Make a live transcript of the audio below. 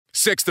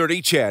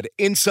6:30 CHED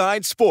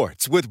Inside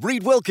Sports with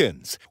Reed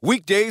Wilkins.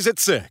 Weekdays at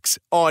 6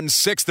 on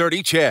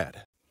 6:30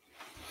 CHED.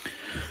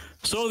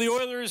 So the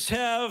Oilers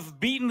have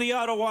beaten the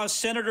Ottawa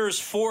Senators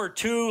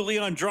 4-2.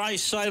 Leon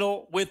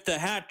Draisaitl with the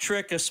hat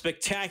trick, a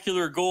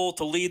spectacular goal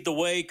to lead the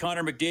way.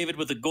 Connor McDavid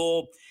with a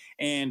goal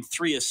and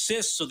 3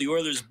 assists. So the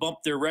Oilers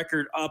bumped their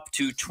record up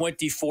to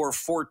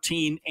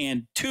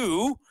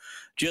 24-14-2.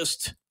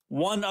 Just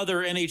one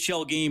other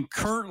NHL game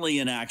currently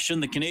in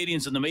action. The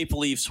Canadiens and the Maple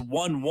Leafs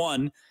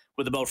 1-1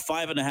 with about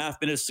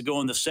 5.5 minutes to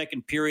go in the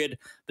second period.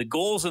 The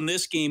goals in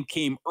this game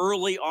came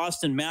early.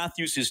 Austin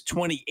Matthews, his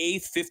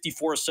 28th,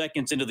 54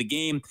 seconds into the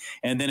game.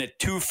 And then at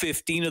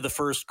 2:15 of the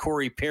first,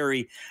 Corey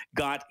Perry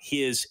got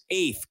his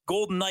 8th.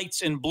 Golden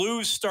Knights and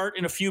Blues start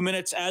in a few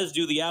minutes, as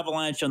do the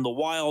Avalanche and the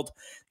Wild.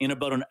 In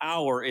about an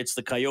hour, it's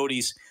the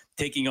Coyotes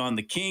taking on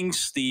the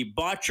Kings. The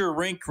Boccia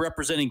Rink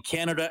representing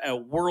Canada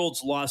at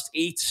Worlds lost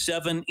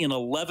 8-7 in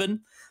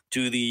 11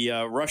 to the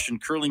Russian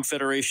Curling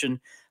Federation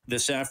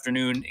this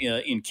afternoon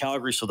in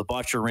Calgary. So the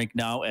Boccia Rink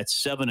now at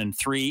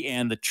 7-3,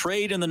 and the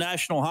trade in the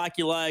National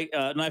Hockey League,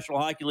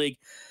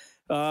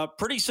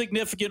 pretty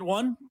significant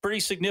one.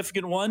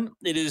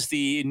 It is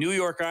the New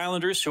York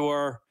Islanders, who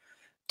are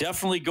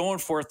definitely going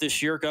for it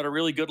this year. Got a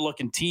really good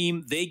looking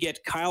team. They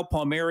get Kyle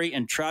Palmieri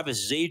and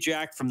Travis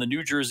Zajac from the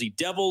New Jersey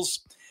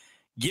Devils,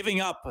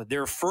 giving up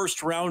their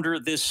first rounder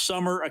this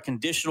summer, a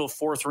conditional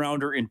fourth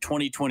rounder in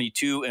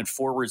 2022, and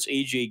forwards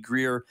A.J.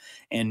 Brier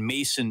and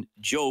Mason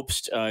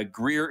Jobst.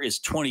 Brier is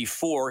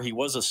 24. He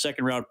was a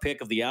second-round pick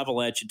of the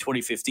Avalanche in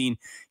 2015.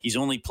 He's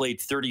only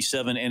played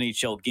 37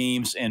 NHL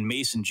games, and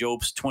Mason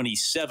Jobst,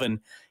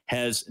 27,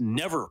 has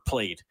never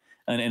played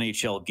an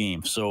NHL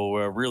game. So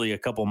really a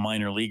couple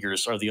minor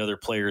leaguers are the other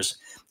players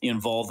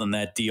involved in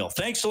that deal.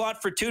 Thanks a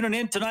lot for tuning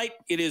in tonight.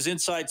 It is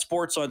Inside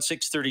Sports on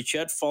 6:30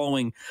 CHED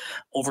following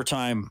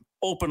overtime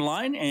open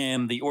line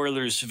and the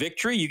Oilers'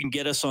 victory. You can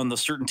get us on the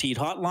CertainTeed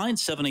hotline,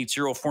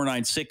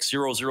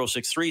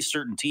 780-496-0063.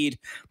 CertainTeed,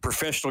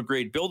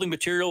 professional-grade building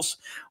materials.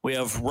 We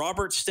have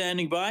Robert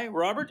standing by.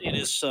 Robert, it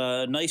is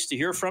nice to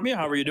hear from you.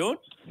 How are you doing?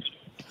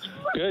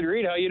 Good,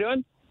 Reed. How you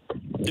doing?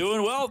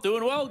 Doing well.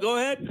 Go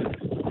ahead.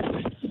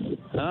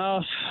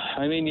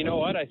 I mean, you know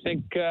what? I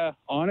think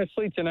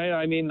honestly tonight,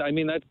 I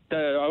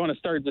want to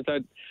start with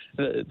that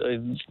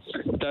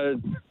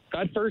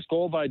first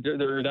goal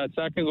that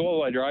second goal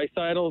by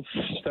Draisaitl.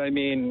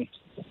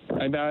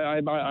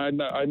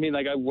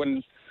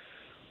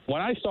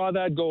 When I saw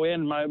that go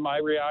in, my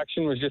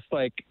reaction was just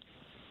like,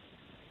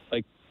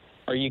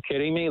 are you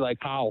kidding me? Like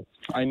how?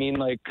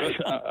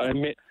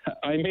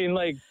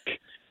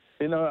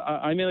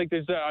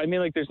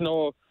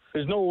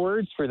 There's no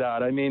words for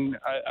that. You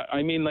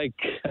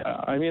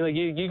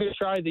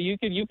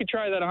could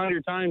try that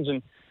 100 times,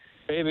 and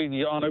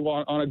maybe on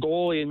a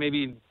goalie, and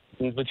maybe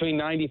between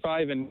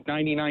 95 and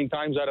 99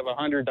 times out of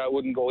 100 that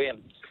wouldn't go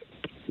in.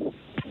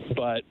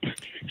 But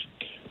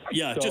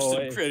yeah, just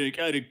an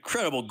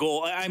incredible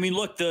goal. I mean,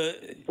 look,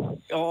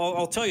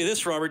 I'll tell you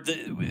this, Robert.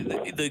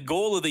 The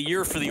goal of the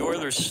year for the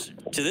Oilers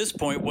to this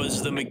point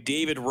was the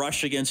McDavid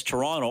rush against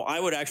Toronto. I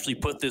would actually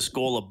put this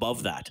goal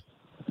above that.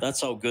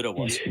 That's how good it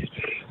was.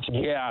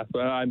 Yeah,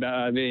 but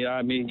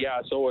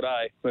yeah, so would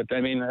I. But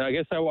I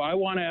guess I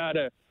want to add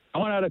a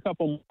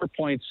couple more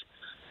points.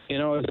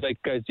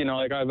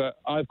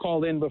 I've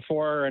called in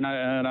before, and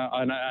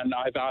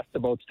I've asked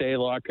about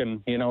Stalock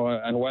and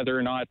whether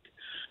or not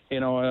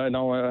and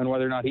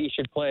whether or not he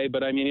should play.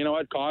 But you know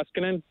what,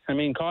 Koskinen.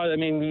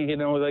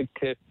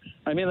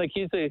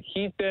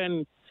 He's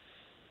been.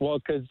 Well,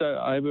 because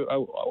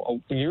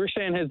you were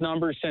saying his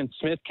numbers since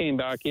Smith came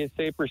back, his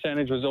save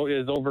percentage is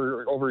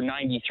over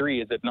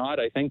 93, is it not?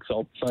 I think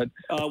so. But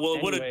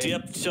it would have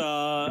dipped.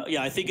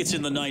 I think it's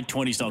in the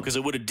 920s now, because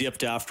it would have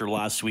dipped after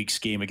last week's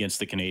game against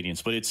the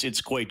Canadiens. But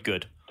it's quite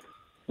good.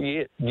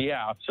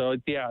 Yeah. So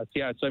yeah.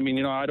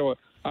 So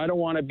I don't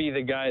want to be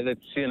the guy that's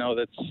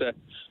the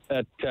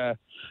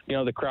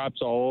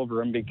crap's all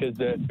over him because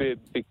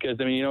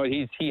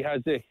he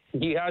has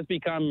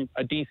become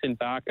a decent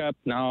backup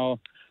now.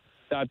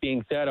 That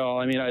being said,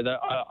 I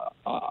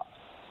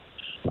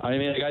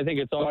think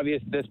it's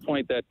obvious at this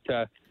point that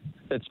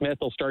Smith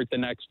will start the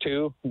next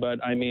two.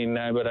 But I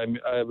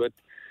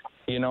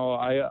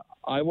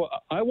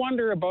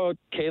wonder about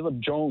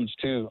Caleb Jones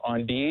too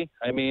on D.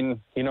 Do you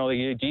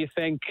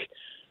think?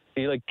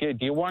 Do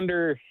you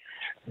wonder?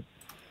 Do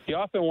you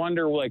often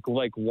wonder why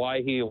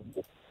he's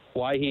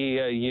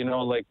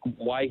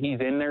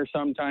in there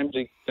sometimes?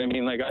 I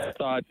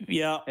thought.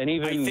 Yeah, and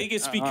even I think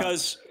it's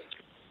because.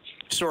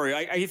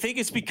 I think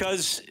it's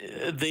because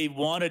they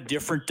want a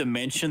different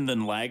dimension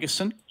than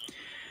Lagesson.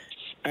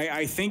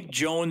 I think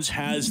Jones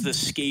has the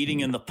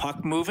skating and the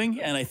puck moving,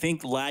 and I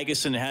think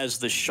Lagesson has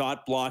the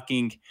shot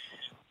blocking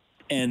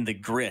and the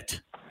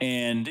grit.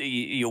 And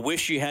you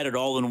wish you had it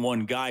all in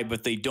one guy,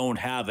 but they don't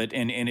have it.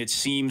 And it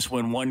seems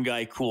when one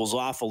guy cools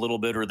off a little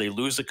bit or they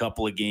lose a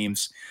couple of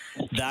games,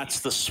 that's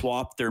the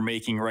swap they're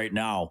making right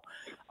now.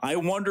 I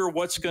wonder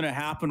what's going to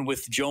happen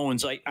with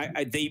Jones.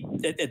 At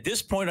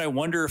this point, I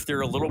wonder if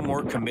they're a little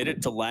more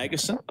committed to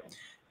Lagesson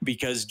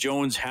because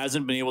Jones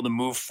hasn't been able to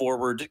move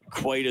forward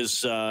quite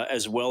as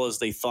well as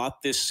they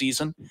thought this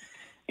season.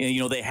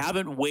 And, they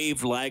haven't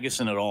waived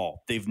Lagesson at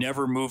all. They've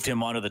never moved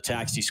him onto the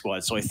taxi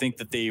squad. So I think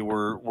that they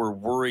were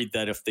worried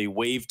that if they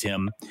waived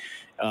him,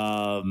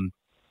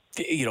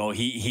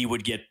 he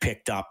would get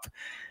picked up.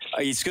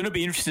 It's going to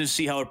be interesting to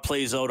see how it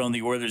plays out on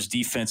the Oilers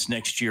defense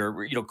next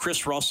year.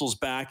 Chris Russell's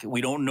back.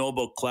 We don't know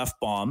about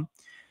Clefbaum.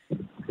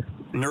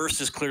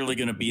 Nurse is clearly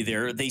going to be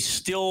there. They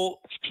still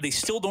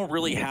don't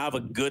really have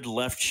a good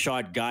left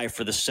shot guy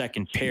for the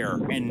second pair.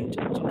 And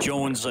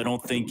Jones, I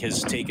don't think,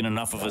 has taken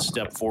enough of a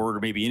step forward,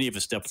 or maybe any of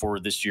a step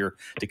forward this year,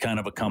 to kind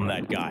of become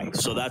that guy.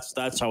 So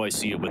that's how I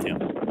see it with him.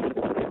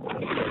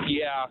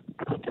 Yeah.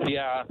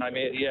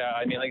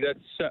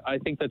 I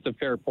think that's a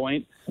fair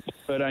point.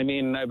 But I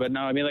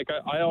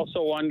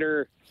also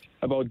wonder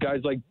about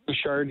guys like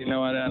Bouchard, and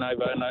I've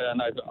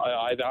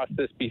asked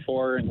this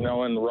before, and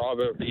Rob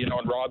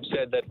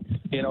said that,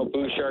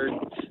 Bouchard,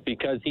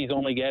 because he's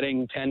only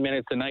getting 10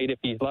 minutes a night if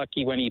he's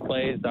lucky when he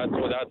plays, that's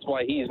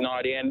why he's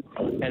not in,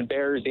 and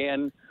Bear's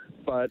in.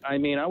 But I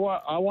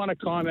want to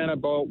comment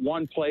about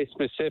one play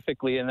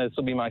specifically, and this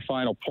will be my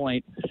final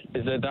point,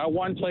 is that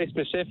one play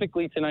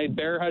specifically tonight,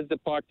 Bear has the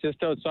puck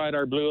just outside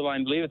our blue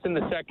line. I believe it's in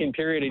the second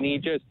period, and he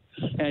just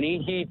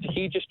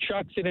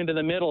chucks it into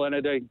the middle, and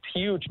a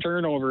huge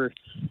turnover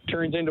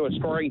turns into a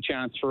scoring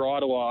chance for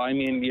Ottawa.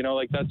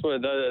 That's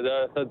what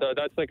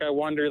that's like. I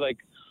wonder,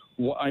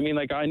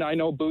 I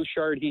know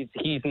Bouchard, he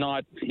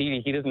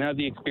doesn't have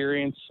the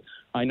experience.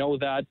 I know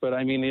that, but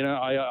I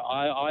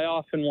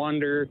often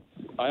wonder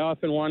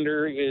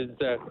is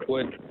that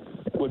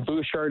would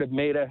Bouchard have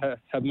made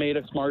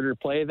a smarter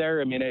play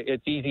there?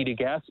 It's easy to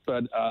guess,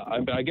 but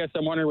I guess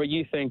I'm wondering what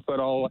you think. But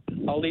I'll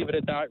leave it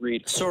at that,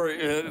 Reed.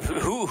 Sorry,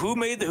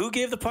 who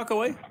gave the puck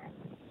away?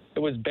 It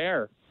was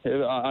Bear.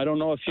 I don't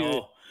know if you.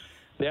 Oh.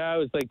 Yeah, it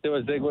was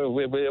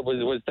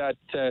that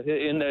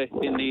in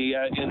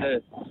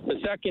the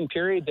second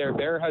period there.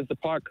 Bear has the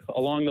puck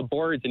along the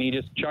boards, and he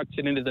just chucks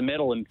it into the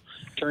middle and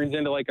turns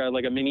into like a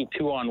mini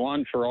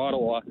 2-on-1 for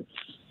Ottawa.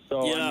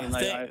 So yeah,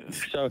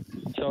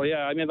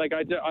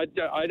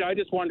 I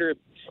just wonder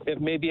if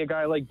maybe a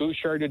guy like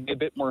Bouchard would be a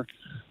bit more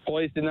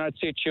poised in that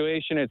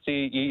situation. It's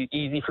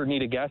easy for me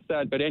to guess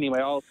that, but anyway,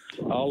 I'll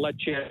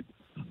let you.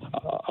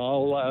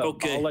 I'll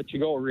let you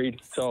go, Reed.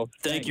 So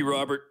thank you,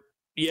 Robert.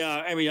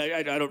 Yeah,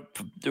 I don't.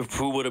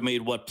 Who would have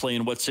made what play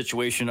in what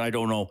situation? I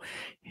don't know.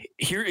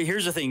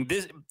 Here's the thing.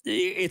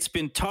 It's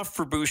been tough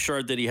for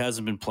Bouchard that he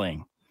hasn't been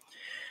playing,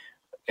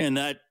 and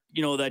that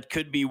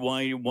could be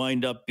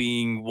wind up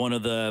being one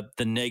of the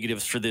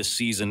negatives for this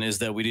season, is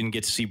that we didn't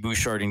get to see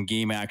Bouchard in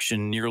game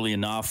action nearly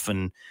enough,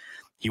 and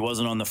he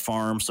wasn't on the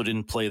farm, so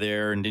didn't play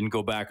there and didn't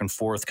go back and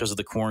forth because of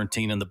the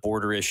quarantine and the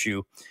border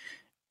issue.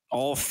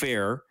 All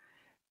fair.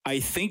 I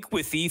think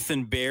with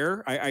Ethan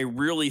Bear, I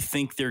really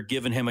think they're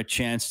giving him a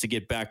chance to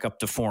get back up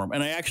to form.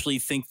 And I actually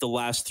think the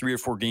last 3 or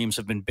 4 games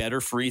have been better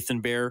for Ethan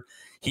Bear.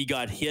 He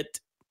got hit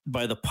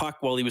by the puck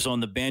while he was on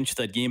the bench.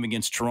 That game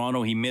against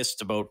Toronto, he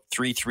missed about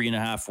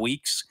 3.5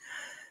 weeks.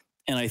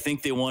 And I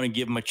think they want to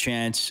give him a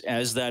chance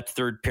as that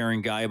third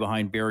pairing guy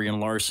behind Barrie and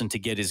Larson to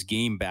get his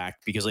game back,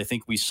 because I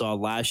think we saw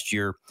last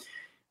year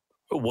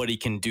what he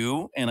can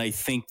do. And I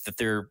think that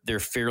they're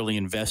fairly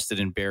invested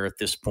in Bear at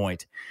this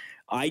point.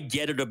 I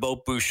get it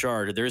about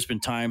Bouchard. There's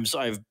been times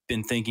I've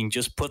been thinking,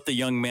 just put the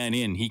young man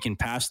in. He can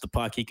pass the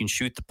puck. He can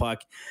shoot the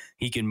puck.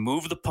 He can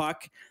move the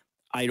puck.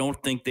 I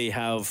don't think they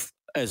have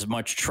as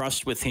much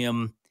trust with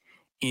him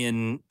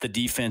in the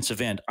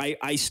defensive end.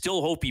 I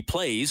still hope he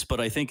plays, but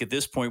I think at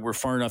this point we're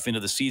far enough into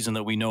the season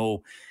that we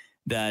know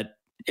that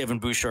Evan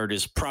Bouchard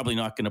is probably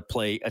not going to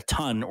play a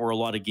ton or a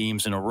lot of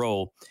games in a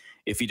row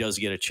if he does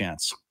get a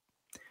chance.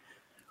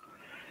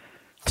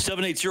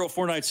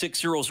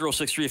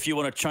 780-496-0063 if you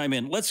want to chime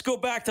in. Let's go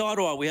back to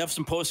Ottawa. We have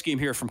some post-game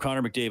here from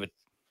Connor McDavid.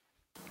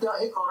 Yeah,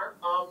 hey, Connor.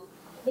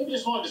 Maybe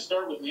just wanted to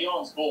start with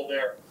Leon's goal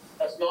there.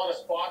 That's not a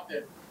spot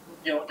that,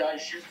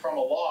 guys shoot from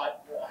a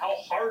lot. How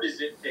hard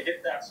is it to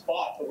hit that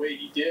spot the way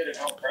he did, and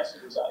how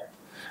impressive is that?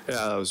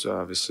 Yeah, that was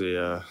obviously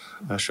a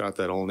shot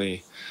that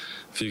only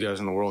a few guys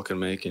in the world can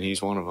make, and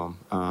he's one of them.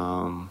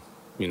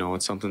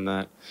 It's something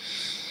that...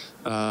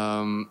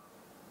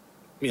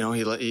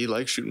 he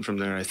likes shooting from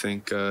there. I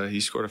think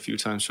he scored a few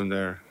times from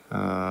there.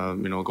 A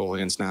goal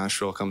against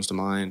Nashville comes to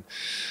mind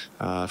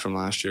from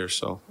last year.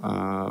 So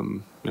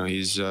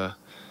he's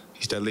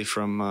deadly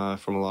from a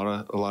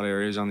lot of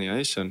areas on the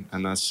ice, and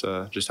that's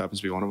just happens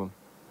to be one of them.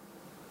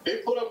 They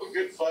put up a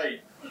good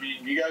fight.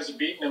 You guys have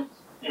beaten them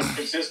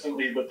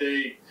consistently, but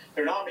they're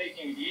not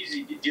making it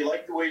easy. Do you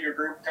like the way your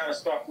group kind of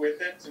stuck with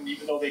it, and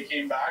even though they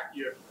came back,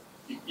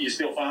 you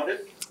still found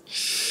it?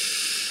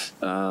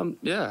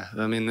 Yeah,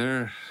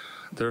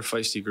 they're a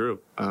feisty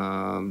group.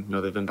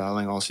 They've been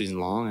battling all season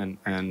long,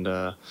 and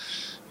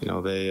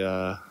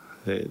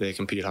they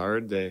compete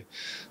hard. They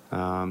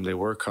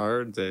work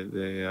hard.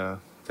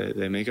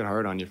 They make it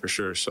hard on you for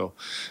sure. So,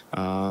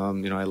 I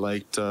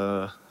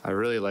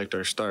really liked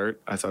our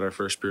start. I thought our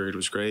first period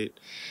was great.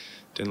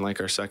 didn't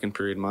like our second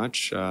period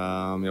much,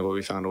 but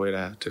we found a way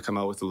to come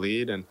out with the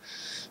lead, and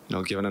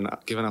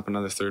giving up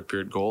another third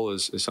period goal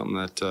is something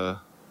that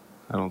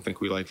I don't think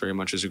we like very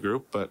much as a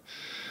group, but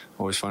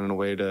always finding a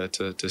way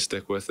to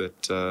stick with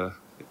it, and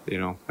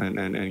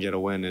get a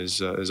win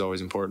is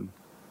always important.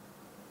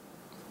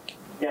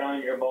 Yeah,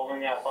 you're bowling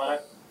the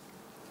Athletic.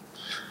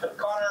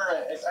 Connor,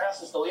 I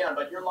asked this to Leon,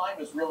 but your line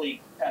was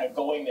really kind of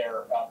going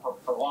there for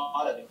a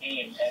lot of the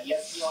game, and yet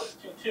it's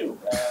 2-2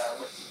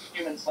 with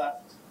 2 minutes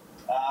left.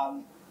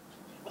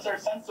 Was there a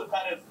sense of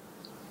kind of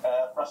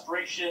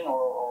frustration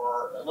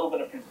or a little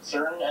bit of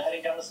concern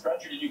heading down the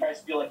stretch, or did you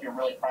guys feel like you're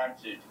really primed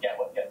to get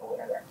the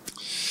winner there?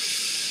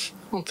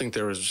 I don't think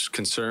there was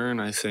concern.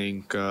 I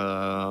think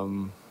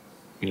everyone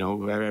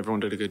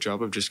did a good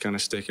job of just kind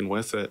of sticking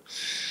with it.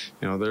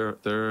 They're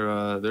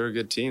a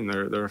good team.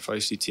 They're a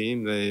feisty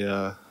team. They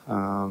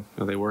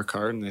work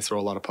hard and they throw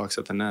a lot of pucks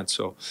at the net.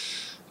 So,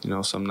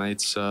 some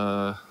nights,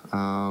 they've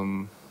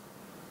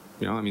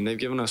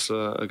given us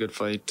a good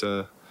fight,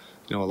 a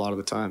lot of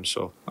the time.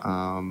 So,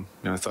 I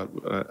thought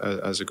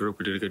as a group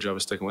we did a good job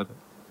of sticking with it.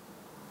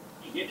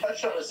 You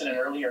touched on this in an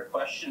earlier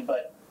question,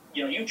 but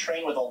you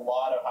train with a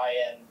lot of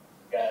high-end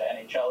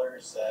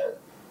NHLers.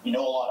 A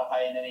lot of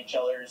high-end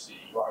NHLers.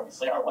 You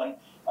obviously are one.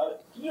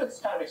 Can you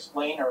kind of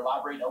explain or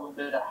elaborate a little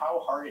bit how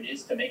hard it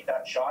is to make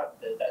that shot?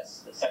 That's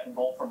the second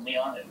goal from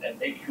Leon, and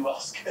maybe who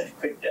else could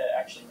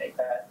actually make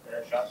that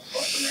shot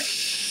from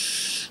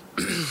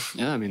there?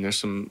 Yeah, there's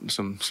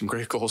some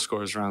great goal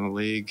scorers around the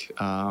league.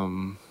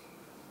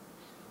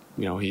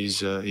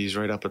 He's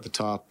right up at the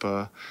top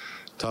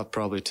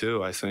probably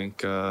too. I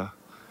think I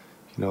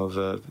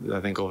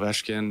think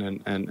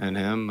Ovechkin and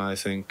him, I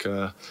think,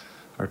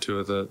 are two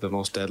of the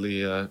most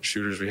deadly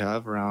shooters we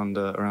have around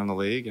the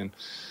league, and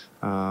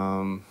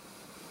for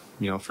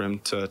him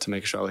to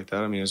make a shot like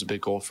that, it was a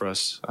big goal for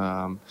us.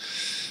 But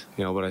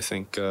I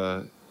think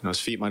his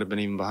feet might have been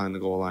even behind the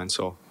goal line,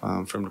 so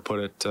for him to put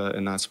it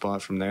in that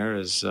spot from there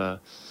is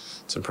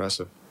it's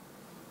impressive.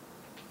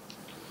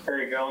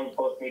 There you go, in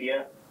post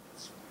media.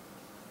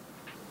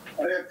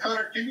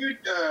 Connor, can you?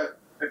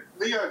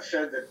 Leon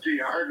said that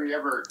you hardly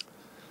ever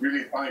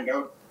really find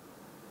out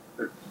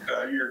that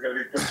you're going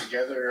to be put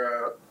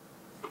together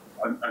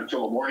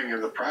until the morning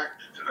of the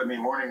practice.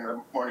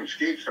 Morning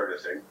skate sort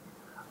of thing.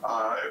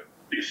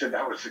 You said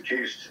that was the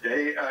case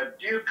today.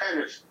 Do you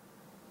kind of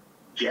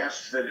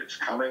guess that it's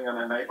coming on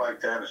a night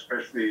like that,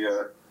 especially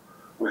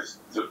with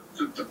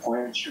the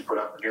points you put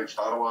up against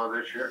Ottawa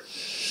this year?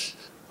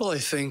 Well, I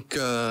think,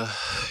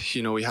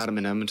 we had him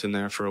in Edmonton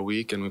there for a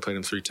week, and we played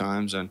him 3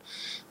 times, and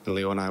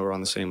Leo and I were on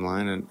the same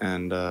line,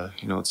 and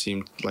it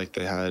seemed like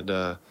they had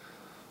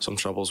some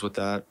troubles with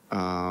that.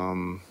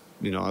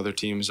 Other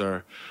teams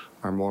are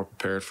more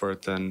prepared for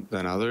it than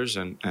others,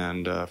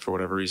 and for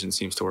whatever reason it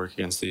seems to work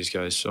against these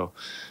guys. So,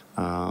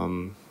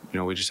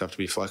 we just have to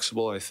be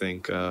flexible. I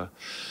think,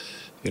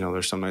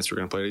 there's some nights we're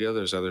going to play together,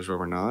 there's others where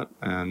we're not,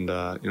 and,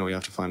 we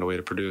have to find a way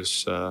to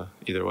produce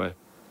either way.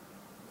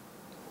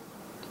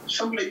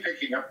 Somebody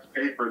picking up the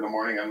paper in the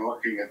morning and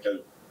looking at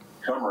the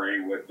summary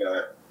would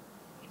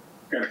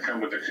kind of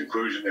come to the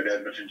conclusion that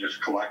Edmonton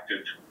just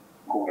collected,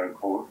 quote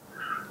unquote,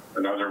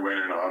 another win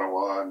in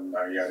Ottawa, and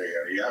yada yada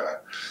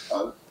yada.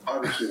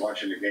 Obviously,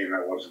 watching the game,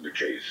 that wasn't the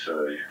case.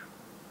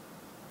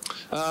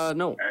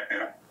 No.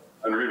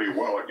 And really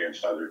well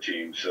against other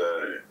teams.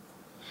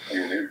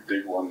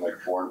 They've won like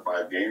 4 and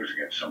 5 games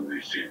against some of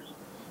these teams.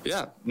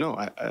 Yeah, no,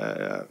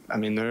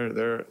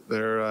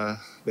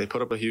 they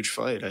put up a huge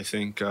fight. I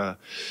think, for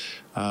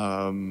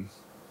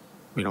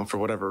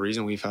whatever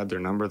reason, we've had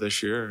their number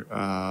this year.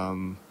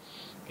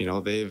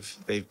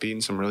 They've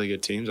beaten some really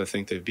good teams. I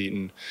think they've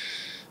beaten,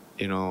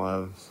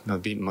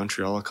 they've beaten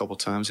Montreal a couple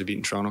times. They've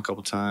beaten Toronto a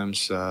couple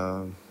times.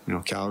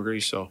 Calgary.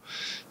 So,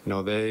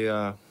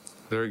 they're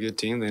a good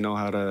team. They know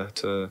how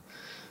to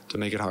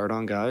make it hard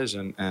on guys,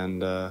 and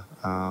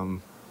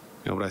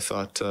but I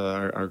thought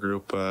our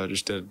group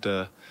just did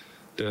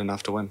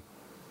enough to win.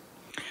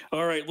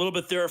 All right, a little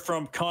bit there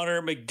from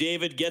Connor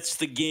McDavid gets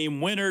the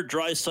game winner.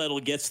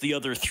 Draisaitl gets the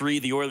other 3.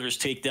 The Oilers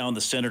take down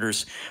the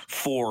Senators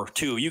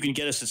 4-2. You can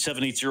get us at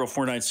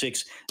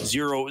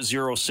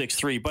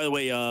 780-496-0063. By the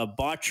way,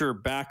 Botcher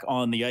back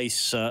on the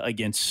ice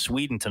against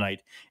Sweden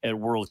tonight at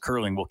World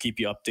Curling. We'll keep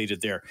you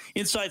updated there.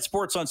 Inside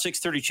Sports on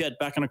 6:30. Ched,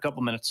 back in a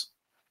couple minutes.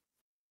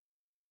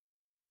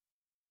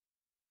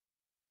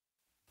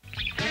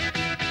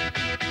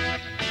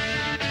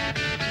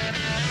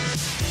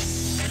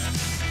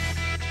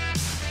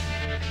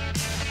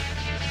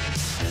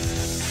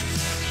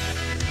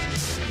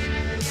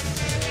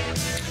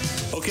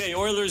 Okay,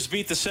 Oilers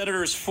beat the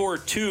Senators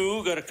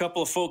 4-2. Got a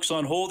couple of folks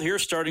on hold here,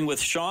 starting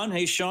with Sean.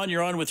 Hey, Sean,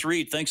 you're on with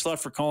Reed. Thanks a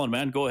lot for calling,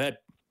 man. Go ahead.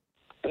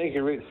 Thank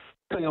you, Reed.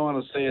 The thing I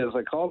want to say is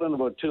I called in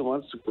about 2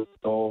 months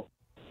ago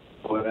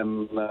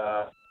when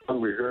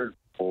we heard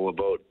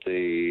about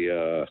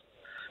the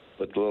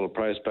little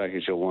prize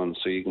package I won.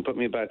 So you can put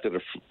me back to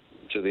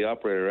the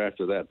operator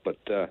after that. But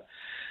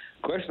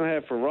question I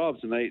have for Rob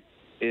tonight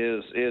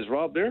is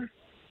Rob there?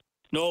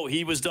 No,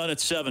 he was done at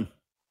 7.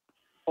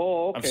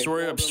 Oh, okay.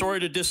 I'm sorry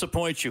to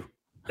disappoint you.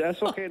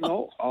 That's okay.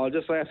 No, I'll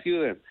just ask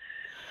you then.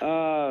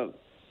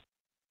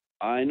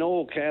 I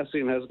know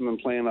Cassian hasn't been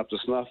playing up to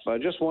snuff.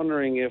 I'm just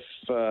wondering if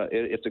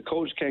the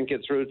coach can't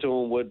get through to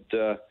him, would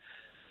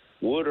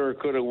or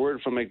could a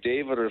word from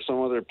McDavid or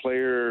some other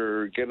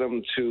player get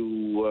him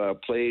to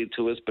play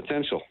to his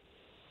potential?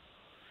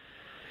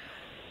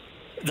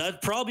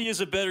 That probably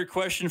is a better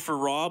question for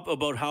Rob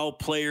about how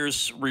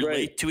players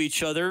relate to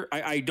each other.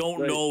 I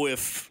don't know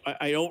if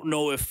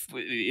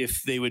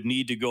they would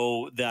need to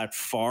go that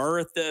far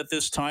at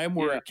this time,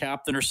 where a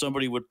captain or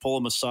somebody would pull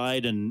him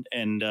aside and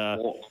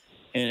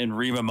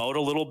ream him out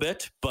a little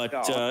bit.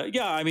 But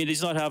I mean,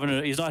 he's not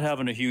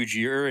having a huge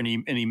year, and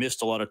he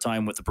missed a lot of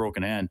time with a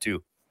broken hand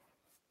too.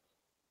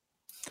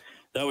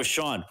 That was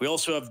Sean. We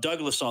also have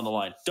Douglas on the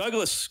line.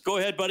 Douglas, go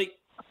ahead, buddy.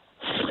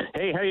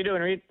 Hey, how you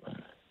doing, Reed?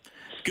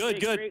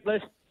 Good.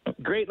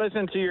 Great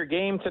listening to your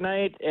game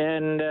tonight,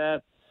 and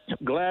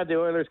glad the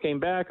Oilers came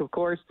back, of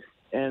course.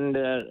 And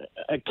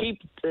I keep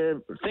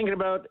thinking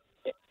about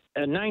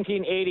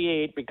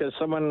 1988 because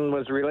someone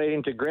was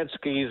relating to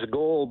Gretzky's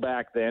goal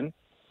back then,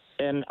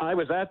 and I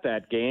was at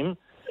that game,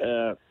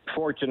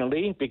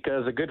 fortunately,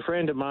 because a good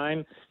friend of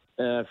mine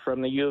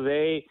from the U of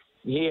A,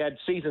 he had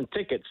season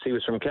tickets. He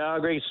was from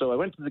Calgary, so I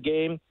went to the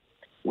game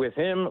with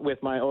him with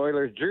my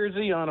Oilers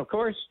jersey on, of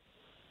course.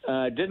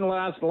 Didn't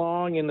last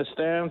long in the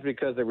stands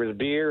because there was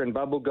beer and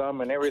bubble gum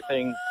and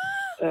everything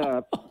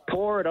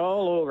poured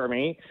all over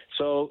me.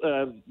 So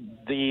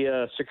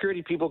the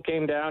security people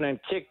came down and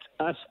kicked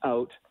us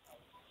out.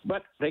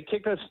 But they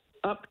kicked us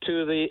up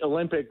to the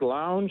Olympic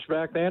Lounge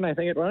back then, I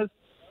think it was.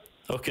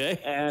 Okay.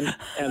 And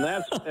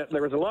that's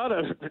there was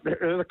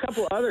a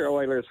couple other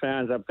Oilers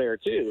fans up there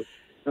too.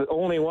 The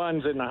only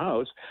ones in the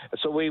house.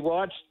 So we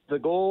watched the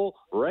goal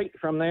right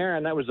from there,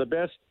 and that was the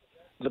best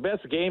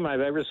game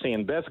I've ever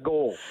seen. Best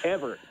goal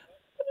ever.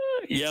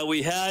 Yeah,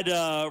 we had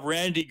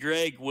Randy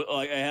Gregg.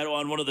 I had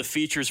on one of the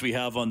features we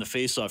have on the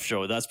Face-Off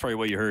show. That's probably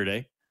what you heard,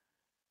 eh?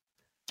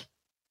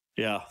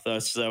 Yeah,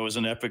 that was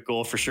an epic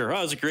goal for sure.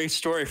 That was a great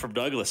story from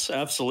Douglas.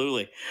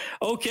 Absolutely.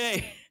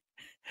 Okay.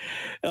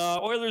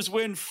 Oilers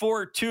win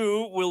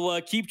 4-2. We'll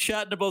keep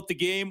chatting about the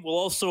game. We'll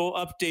also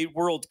update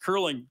World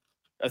Curling.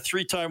 A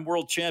 3-time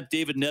world champ,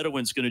 David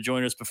Nedohin, is going to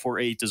join us before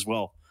 8 as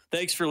well.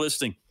 Thanks for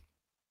listening.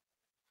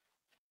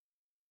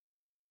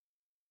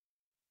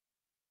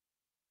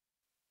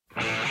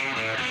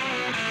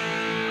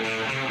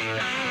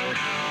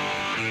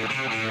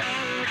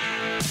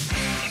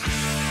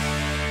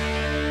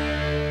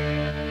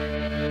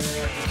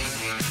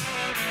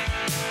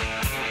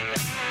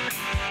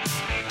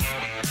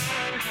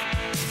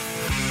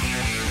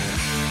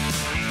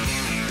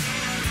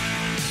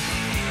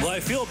 Well,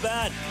 I feel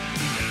bad.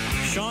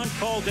 Sean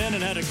called in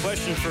and had a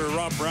question for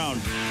Rob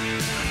Brown.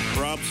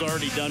 Rob's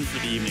already done for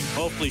the evening.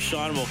 Hopefully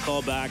Sean will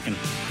call back and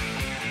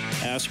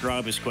ask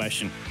Rob his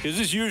question. Because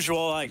as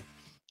usual, I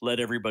let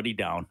everybody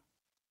down.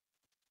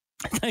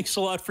 Thanks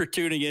a lot for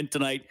tuning in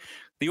tonight.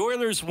 The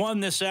Oilers won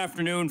this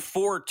afternoon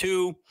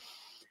 4-2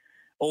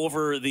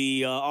 over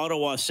the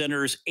Ottawa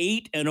Senators,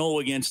 8-0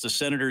 against the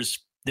Senators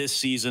this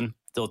season.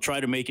 They'll try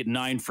to make it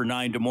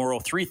 9-9 tomorrow.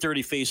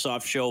 3:30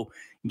 face-off show,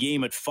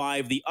 game at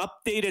 5. The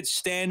updated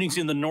standings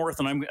in the North,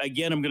 and I'm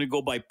going to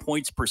go by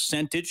points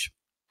percentage.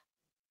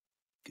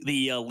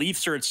 The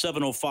Leafs are at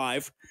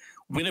 705.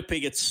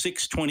 Winnipeg at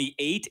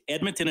 628,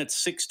 Edmonton at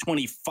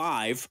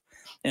 625,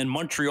 and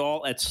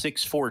Montreal at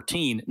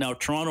 614. Now,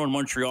 Toronto and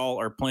Montreal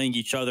are playing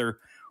each other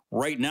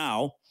right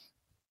now,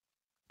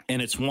 and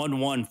it's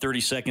 1-1,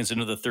 30 seconds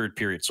into the third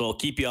period. So I'll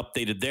keep you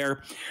updated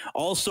there.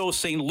 Also,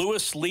 St.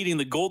 Louis leading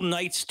the Golden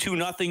Knights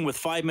 2-0 with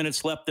 5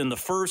 minutes left in the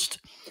first,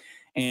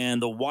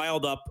 and the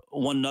Wild up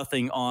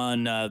 1-0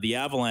 on the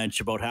Avalanche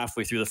about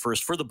halfway through the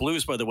first. For the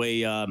Blues, by the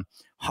way,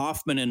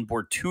 Hoffman and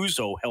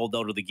Bortuzzo held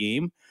out of the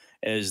game,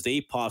 as they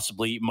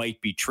possibly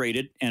might be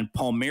traded. And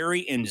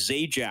Palmieri and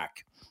Zajac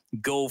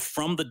go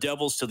from the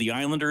Devils to the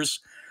Islanders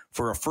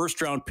for a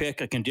first-round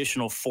pick, a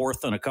conditional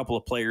fourth, and a couple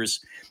of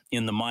players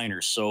in the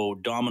minors. So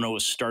domino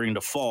is starting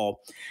to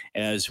fall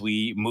as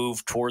we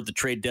move toward the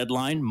trade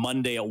deadline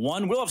Monday at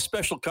 1. We'll have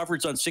special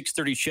coverage on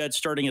 6:30 Ched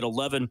starting at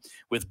 11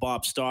 with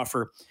Bob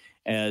Stauffer,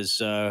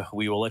 as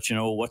we will let you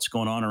know what's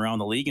going on around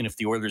the league and if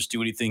the Oilers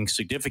do anything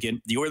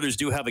significant. The Oilers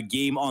do have a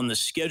game on the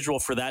schedule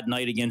for that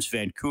night against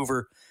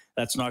Vancouver.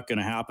 That's not going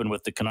to happen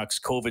with the Canucks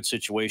COVID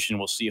situation.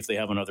 We'll see if they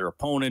have another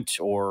opponent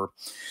or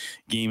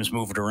games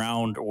moved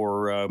around,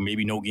 or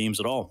maybe no games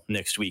at all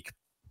next week.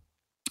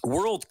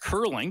 World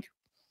Curling,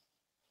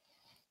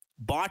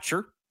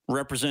 Botcher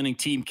representing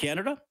Team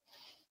Canada,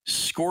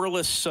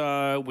 scoreless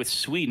with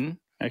Sweden.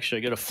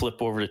 Actually, I got to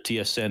flip over to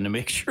TSN to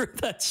make sure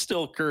that's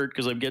still occurred,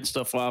 because I'm getting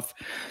stuff off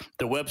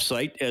the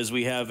website, as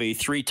we have a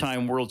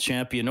 3-time world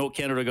champion. No,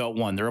 Canada got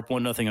one. They're up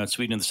 1-0 on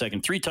Sweden in the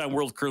second. 3-time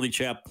world curling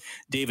champ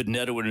David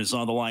Nedohin is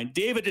on the line.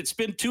 David, it's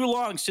been too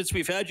long since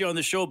we've had you on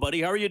the show,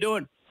 buddy. How are you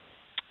doing?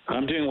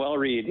 I'm doing well,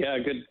 Reed. Yeah,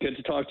 good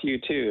to talk to you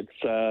too.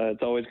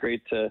 It's always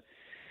great to,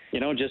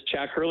 just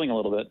chat curling a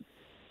little bit.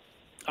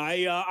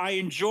 I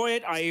enjoy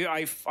it.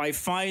 I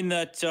find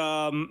that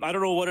I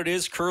don't know what it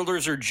is.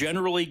 Curlers are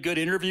generally good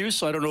interviews.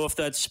 So I don't know if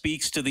that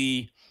speaks to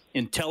the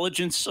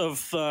intelligence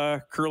of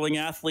curling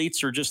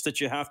athletes or just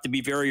that you have to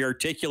be very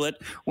articulate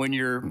when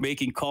you're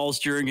making calls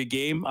during a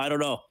game. I don't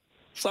know.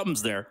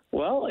 Something's there.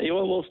 Well,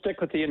 we'll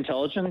stick with the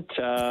intelligent.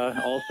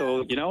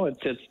 Also,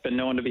 it's been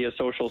known to be a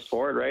social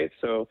sport, right?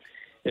 So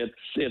it's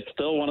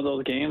still one of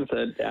those games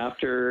that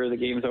after the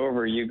game's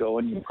over, you go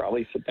and you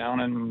probably sit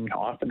down and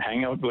often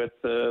hang out with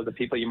the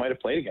people you might have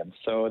played against.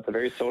 So it's a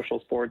very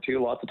social sport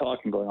too. Lots of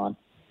talking going on.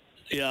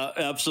 Yeah,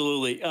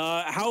 absolutely.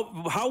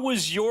 How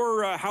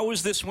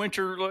was this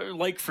winter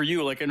like for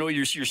you? Like, I know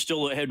you're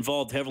still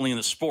involved heavily in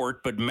the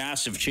sport, but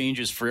massive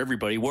changes for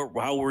everybody.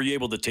 How were you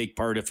able to take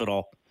part, if at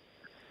all?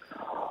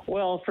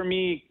 Well, for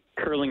me,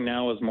 curling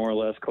now is more or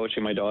less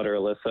coaching my daughter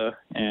Alyssa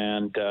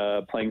and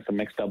playing some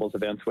mixed doubles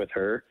events with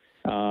her.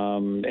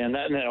 And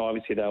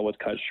obviously that was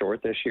cut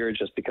short this year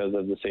just because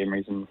of the same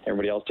reason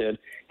everybody else did.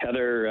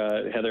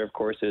 Heather, of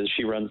course,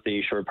 she runs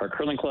the Shore Park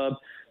Curling Club.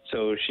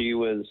 So she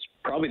was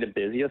probably the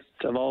busiest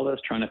of all of us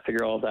trying to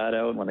figure all that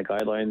out when the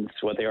guidelines,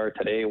 what they are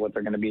today, what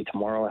they're going to be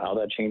tomorrow, how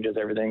that changes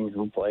everything,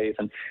 who plays.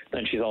 And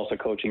then she's also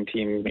coaching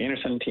Team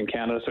Anderson, Team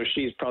Canada. So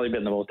she's probably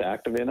been the most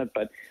active in it.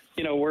 But,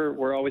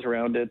 we're always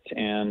around it.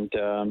 And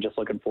I'm just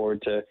looking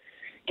forward to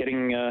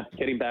getting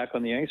back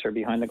on the ice or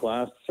behind the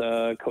glass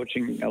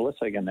coaching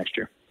Alyssa again next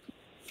year.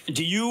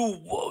 Do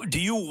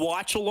you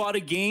watch a lot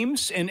of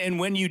games? And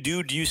when you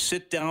do you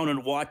sit down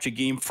and watch a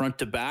game front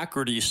to back,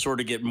 or do you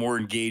sort of get more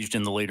engaged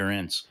in the later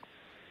ends?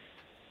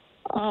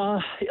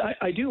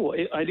 I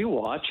do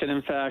watch, and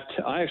in fact,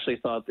 I actually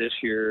thought this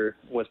year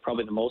was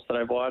probably the most that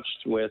I've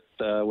watched with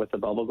the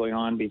bubble going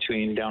on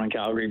down in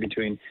Calgary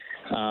between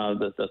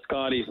the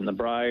Scotties and the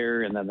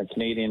Brier, and then the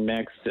Canadian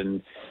mixed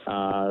and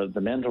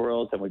the men's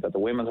worlds, and we've got the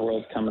women's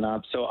worlds coming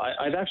up. So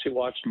I've actually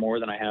watched more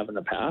than I have in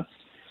the past.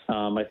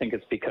 I think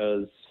it's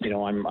because,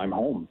 I'm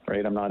home,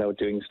 right? I'm not out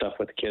doing stuff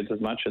with the kids as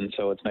much. And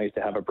so it's nice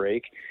to have a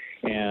break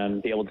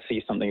and be able to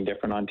see something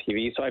different on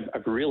TV. So I've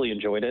really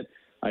enjoyed it.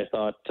 I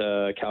thought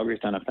Calgary's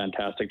done a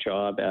fantastic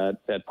job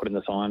at putting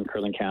this on,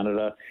 Curling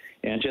Canada.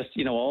 And just,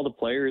 all the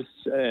players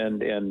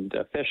and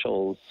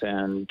officials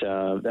and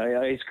the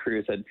ice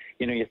crews that,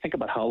 you think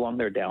about how long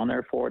they're down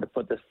there for to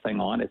put this thing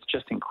on. It's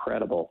just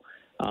incredible.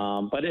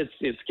 But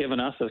it's given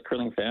us as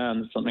curling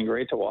fans something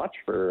great to watch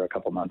for a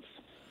couple months.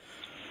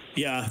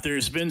 Yeah,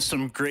 there's been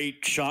some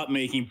great shot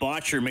making.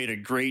 Botcher made a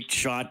great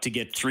shot to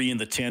get 3 in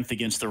the 10th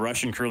against the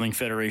Russian Curling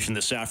Federation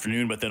this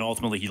afternoon, but then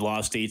ultimately he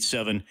lost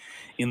 8-7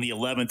 in the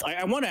 11th.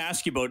 I want to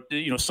ask you about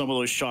some of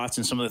those shots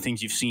and some of the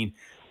things you've seen.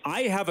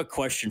 I have a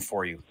question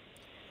for you,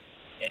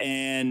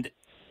 and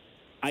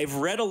I've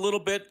read a little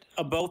bit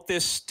about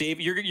this,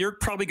 Dave. You're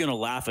probably going to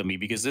laugh at me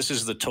because this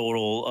is the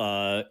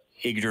total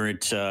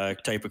ignorant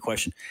type of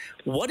question.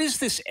 What is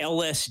this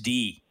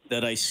LSD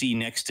that I see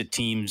next to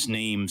teams'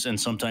 names, and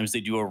sometimes they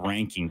do a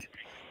ranking?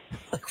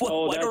 I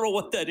don't know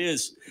what that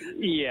is.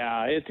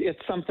 Yeah,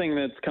 it's something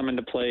that's come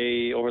into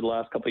play over the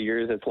last couple of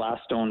years. It's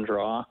last stone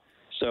draw.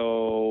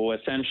 So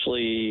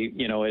essentially,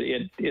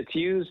 it's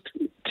used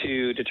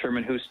to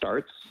determine who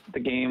starts the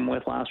game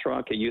with last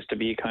rock. It used to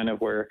be kind of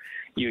where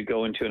you would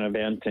go into an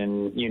event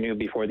and you knew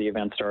before the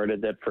event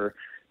started that for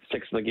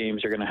 6 of the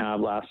games you're going to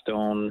have last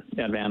stone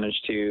advantage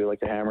to like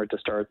the hammer to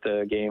start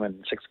the game,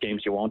 and 6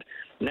 games you won't.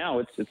 Now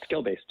it's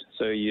skill based.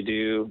 So you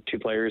do 2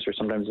 players, or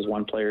sometimes as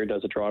 1 player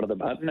does a draw to the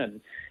button, and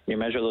you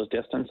measure those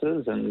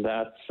distances, and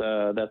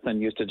that's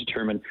then used to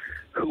determine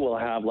who will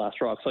have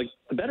last rocks. Like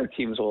the better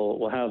teams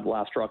will have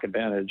last rock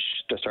advantage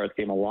to start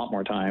the game a lot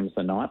more times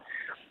than not.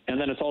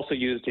 And then it's also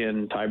used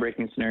in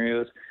tie-breaking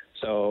scenarios.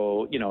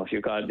 So, if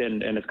you've got,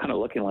 and it's kind of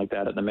looking like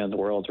that at the men's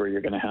worlds, where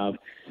you're going to have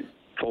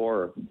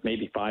 4,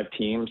 maybe 5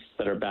 teams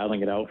that are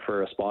battling it out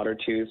for a spot or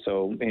 2.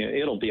 So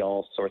it'll be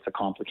all sorts of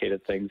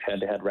complicated things,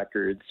 head-to-head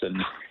records,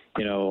 and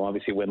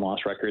obviously win-loss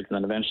records, and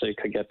then eventually it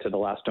could get to the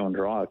last stone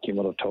draw,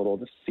 cumulative total,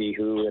 to see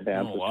who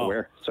advances to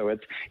where. So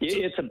it's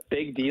a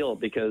big deal,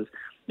 because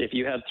if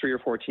you have 3 or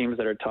 4 teams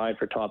that are tied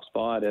for top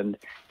spot, and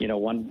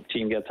one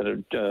team gets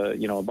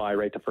a bye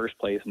right to first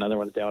place, another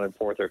one's down in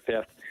 4th or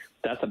 5th,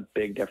 that's a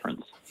big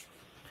difference.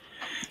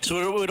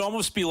 So it would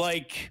almost be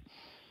like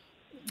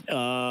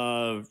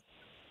saying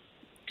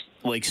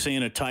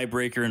a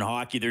tiebreaker in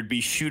hockey, there'd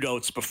be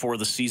shootouts before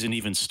the season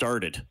even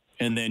started,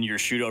 and then your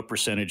shootout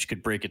percentage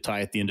could break a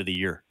tie at the end of the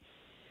year.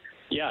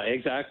 Yeah,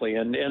 exactly.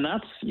 And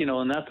that's,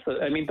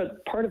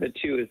 but part of it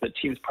too is that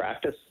teams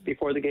practice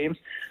before the games.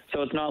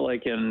 So it's not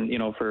like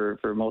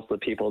for most of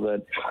the people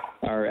that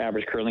are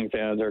average curling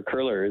fans or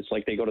curlers,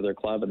 like they go to their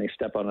club and they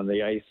step out on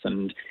the ice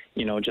and,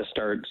 just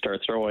start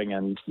throwing,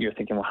 and you're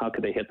thinking, well, how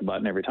could they hit the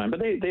button every time? But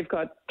they've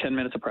got 10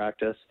 minutes of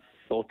practice,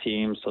 both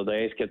teams. So the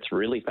ice gets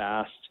really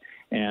fast,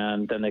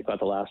 and then they've got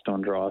the last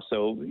stone draw.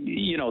 So,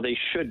 they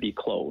should be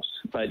close,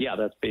 but yeah,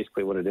 that's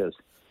basically what it is.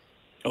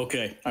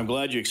 Okay, I'm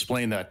glad you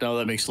explained that. Now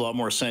that makes a lot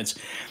more sense.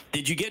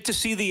 Did you get to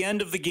see the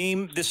end of the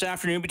game this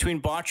afternoon between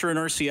Botcher and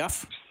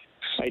RCF?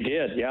 I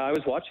did. Yeah, I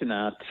was watching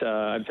that.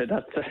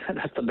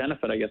 That's the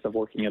benefit, I guess, of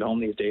working at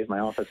home these days. My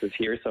office is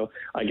here, so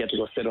I get to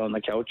go sit on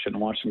the couch and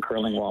watch some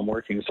curling while I'm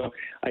working. So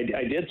I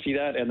did see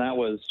that, and that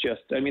was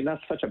just, I mean,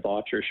 that's such a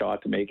botcher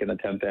shot to make in the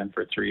 10th end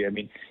for 3. I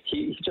mean,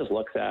 he just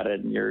looks at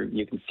it, and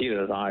you can see it in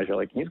his eyes. You're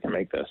like, he's going to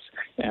make this.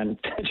 And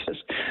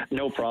just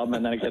no problem.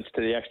 And then it gets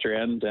to the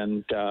extra end,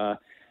 and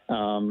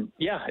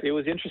yeah, it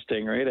was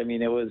interesting, right? I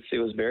mean, it was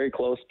very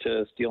close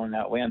to stealing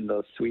that win.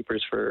 Those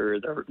sweepers for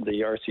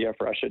the RCF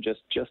Russia just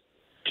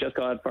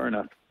got far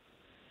enough.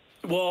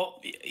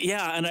 Well,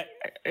 yeah, and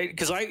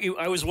because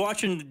I was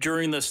watching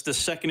during the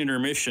second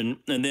intermission,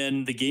 and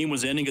then the game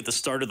was ending at the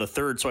start of the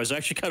third, so I was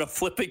actually kind of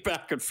flipping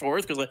back and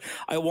forth because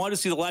I wanted to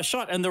see the last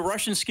shot. And the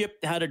Russian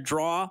skip had a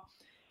draw.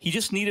 He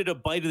just needed a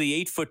bite of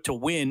the 8-foot to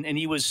win, and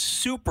he was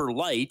super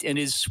light, and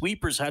his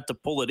sweepers had to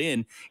pull it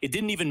in. It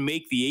didn't even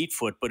make the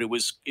 8-foot, but it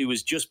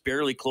was just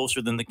barely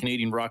closer than the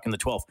Canadian Rock in the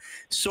 12th.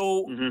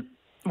 So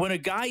when a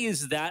guy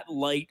is that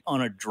light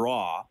on a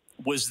draw,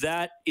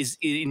 is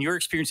in your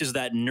experience, is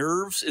that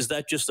nerves? Is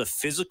that just a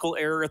physical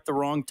error at the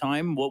wrong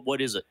time?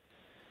 What is it?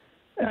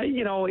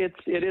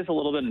 It is a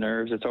little bit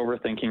nerves. It's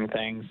overthinking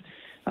things.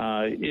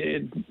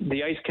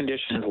 The ice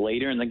conditions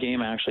later in the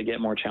game actually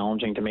get more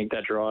challenging to make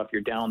that draw. If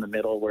you're down the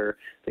middle where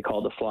they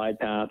call the slide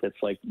path, it's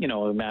like,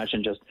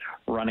 imagine just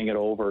running it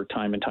over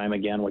time and time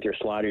again with your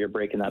slider. You're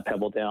breaking that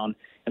pebble down,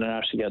 and it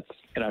actually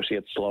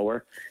gets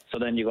slower. So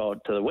then you go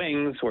out to the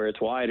wings where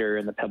it's wider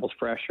and the pebble's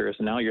fresher.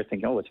 So now you're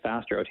thinking, oh, it's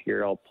faster out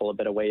here. I'll pull a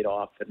bit of weight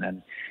off, and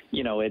then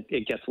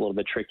it gets a little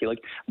bit tricky. Like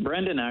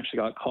Brendan actually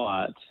got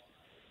caught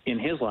in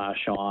his last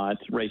shot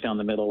right down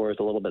the middle where it's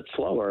a little bit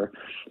slower.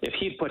 If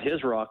he'd put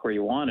his rock where he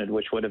wanted,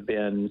 which would have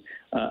been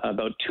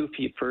about 2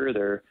 feet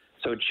further,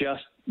 so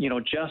just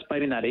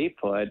biting that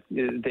 8-foot,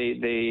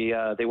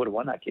 they would have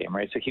won that game,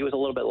 right? So he was a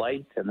little bit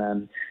light, and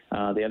then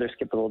the other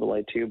skipped a little bit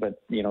light too, but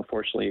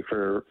fortunately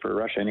for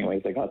Russia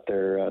anyways, they got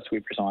their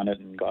sweepers on it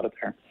and got it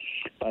there.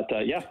 But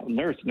yeah,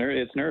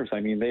 it's nerves.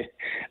 I mean,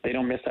 they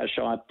don't miss that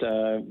shot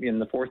in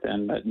the 4th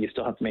end, but you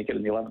still have to make it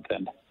in the 11th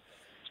end.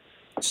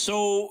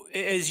 So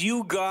as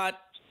you got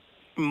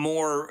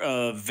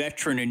more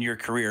veteran in your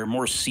career,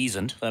 more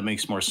seasoned, that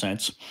makes more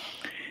sense.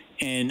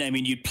 And I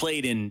mean, you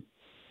played in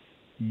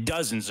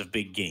dozens of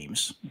big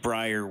games,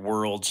 Brier,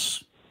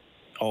 Worlds,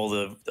 all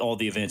the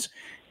events.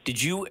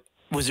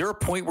 Was there a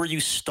point where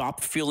you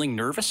stopped feeling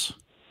nervous?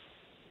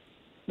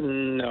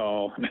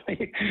 No,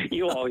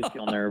 you always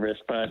feel nervous,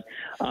 but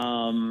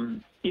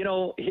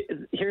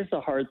here's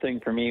the hard thing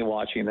for me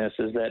watching this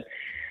is that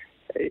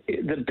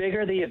the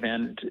bigger the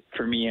event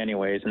for me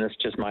anyways, and this is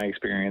just my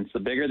experience, the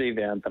bigger the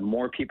event, the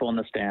more people in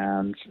the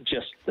stands,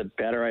 just the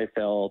better I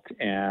felt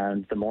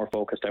and the more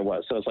focused I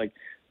was. So it's like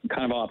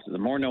kind of opposite. The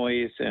more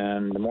noise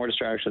and the more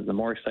distractions, the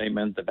more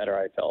excitement, the better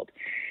I felt.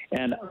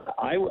 And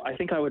I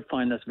think I would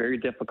find this very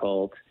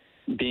difficult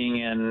being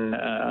in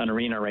an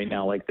arena right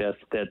now like this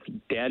that's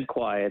dead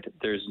quiet.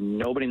 There's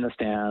nobody in the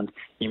stands.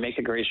 You make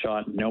a great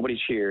shot, nobody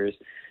cheers,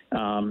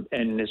 and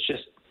it's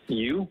just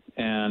you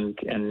and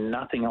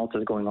nothing else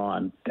is going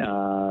on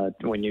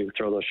when you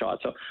throw those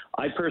shots. So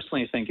I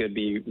personally think it would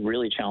be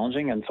really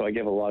challenging, and so I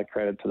give a lot of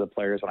credit to the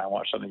players when I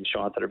watch some of these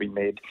shots that are being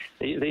made.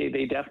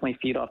 They definitely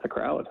feed off the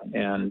crowd,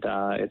 and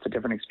it's a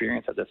different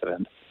experience at this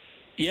event.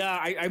 Yeah,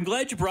 I'm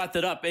glad you brought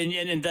that up.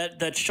 And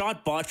that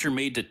shot Botcher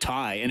made to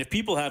tie, and if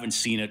people haven't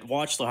seen it,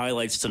 watch the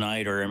highlights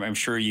tonight, or I'm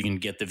sure you can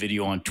get the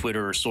video on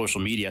Twitter or social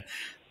media.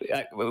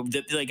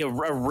 Like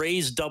a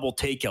raised double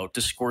takeout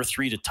to score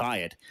 3 to tie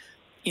it.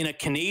 In a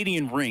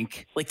Canadian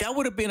rink, like that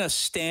would have been a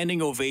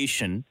standing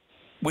ovation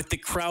with the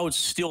crowd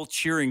still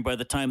cheering by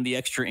the time the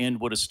extra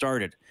end would have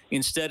started.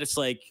 Instead, it's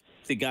like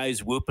the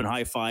guys whoop and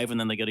high five, and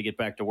then they got to get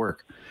back to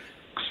work.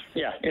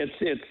 Yeah,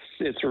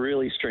 it's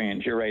really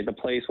strange. You're right. The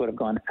place would have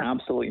gone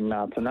absolutely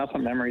nuts, and that's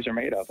what memories are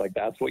made of. Like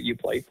that's what you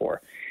play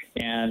for.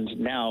 And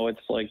now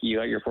it's like you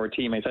got your 4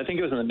 teammates. I think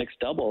it was in the mixed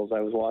doubles. I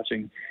was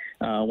watching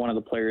one of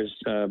the players,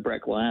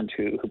 Brett Gallant,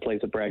 who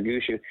plays at Brad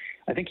Gushu.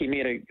 I think he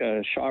made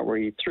a shot where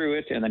he threw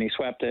it and then he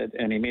swept it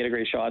and he made a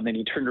great shot and then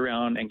he turned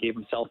around and gave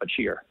himself a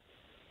cheer.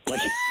 Like,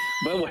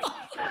 but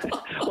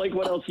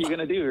what else are you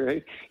gonna do,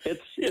 right?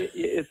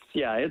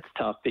 It's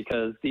tough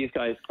because these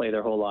guys play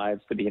their whole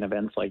lives to be in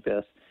events like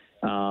this.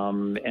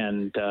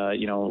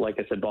 Like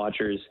I said,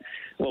 Botchers,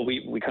 well,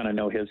 we kind of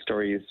know his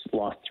story. He's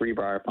lost 3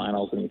 Brier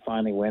finals and he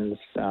finally wins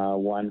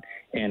one,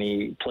 and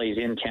he plays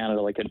in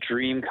Canada like a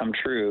dream come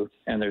true,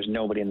 and there's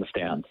nobody in the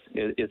stands.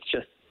 It's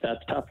just,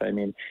 that's tough. I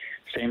mean,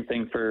 same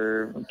thing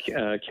for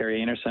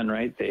Carrie Anderson,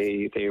 right?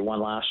 They won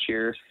last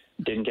year,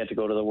 didn't get to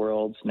go to the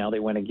Worlds. Now they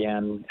win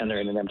again, and they're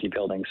in an empty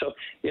building. So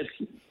it's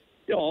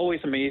always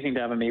amazing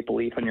to have a maple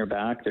leaf on your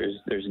back.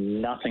 There's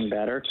nothing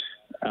better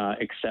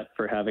except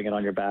for having it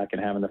on your back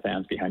and having the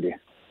fans behind you.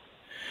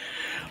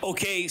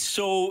 Okay,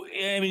 so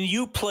I mean,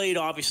 you played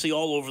obviously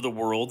all over the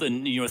world,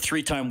 and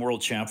 3-time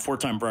world champ,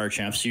 4-time Brier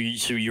champ. So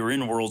you're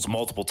in Worlds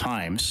multiple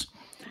times.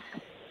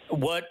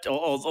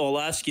 I'll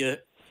ask you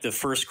the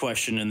first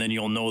question, and then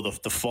you'll know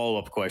the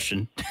follow-up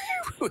question,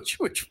 which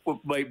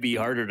might be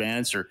harder to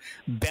answer.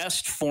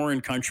 Best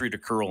foreign country to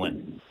curl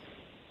in?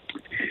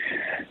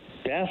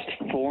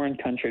 Best foreign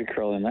country to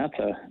curl in.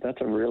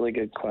 That's a really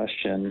good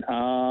question.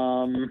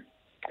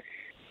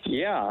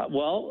 Yeah,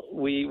 well,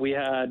 we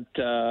had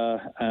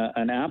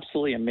an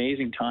absolutely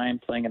amazing time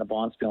playing in a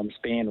bonspiel in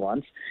Spain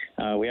once.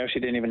 We actually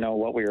didn't even know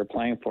what we were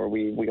playing for.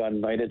 We got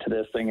invited to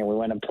this thing and we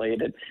went and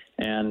played it.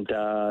 And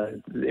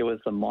it was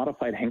the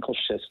modified Henkel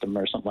system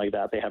or something like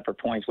that they had for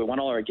points. We won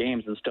all our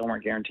games and still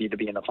weren't guaranteed to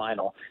be in the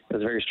final. It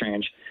was very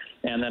strange.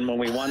 And then when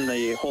we won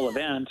the whole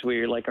event,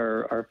 we like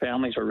our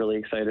families were really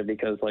excited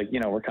because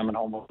we're coming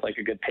home with like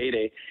a good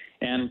payday.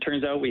 And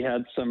turns out we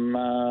had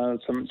a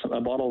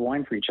bottle of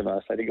wine for each of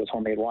us. I think it was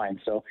homemade wine.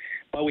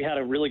 But we had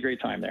a really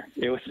great time there.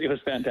 It was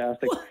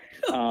fantastic.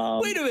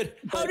 Wait a minute.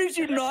 How did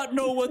you not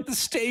know what the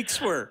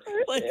stakes were?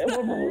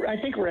 Well, I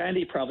think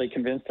Randy probably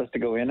convinced us to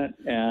go in it,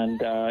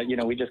 and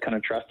we just kind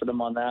of trusted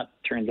him on that.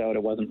 Turns out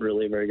it wasn't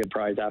really a very good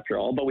prize after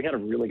all, but we had a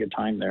really good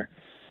time there.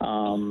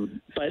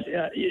 But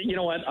you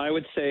know what? I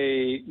would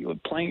say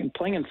playing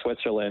in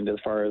Switzerland, as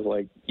far as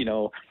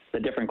the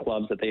different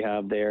clubs that they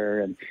have there,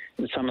 and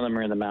some of them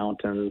are in the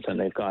mountains, and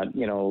they've got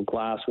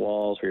glass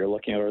walls where you're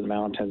looking over the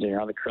mountains and you're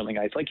on the curling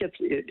ice.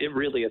 It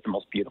really is the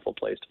most beautiful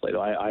place to play.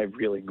 Though I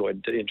really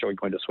enjoyed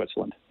going to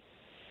Switzerland.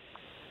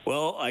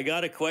 Well, I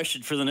got a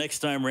question for the next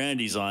time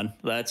Randy's on.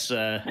 That's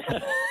going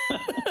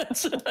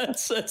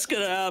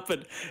to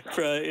happen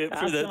for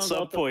at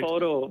some point.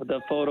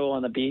 The photo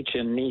on the beach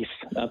in Nice.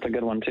 That's a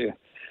good one too.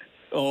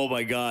 Oh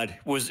my God!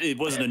 It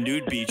wasn't a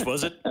nude beach,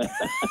 was it?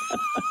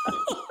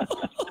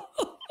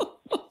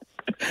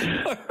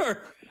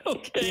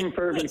 Okay. Team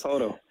Furby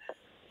photo.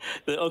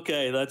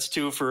 Okay, that's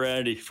two for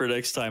Randy for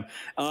next time.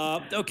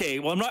 Okay,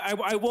 well,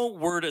 I won't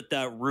word it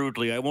that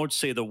rudely. I won't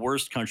say the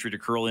worst country to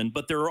curl in,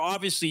 but there are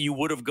obviously you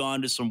would have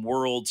gone to some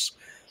worlds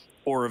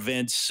or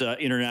events,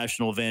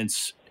 international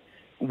events,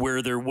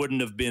 where there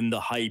wouldn't have been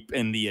the hype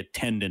and the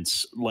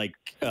attendance like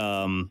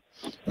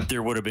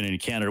there would have been in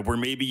Canada, where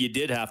maybe you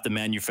did have to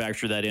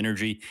manufacture that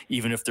energy,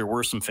 even if there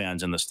were some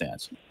fans in the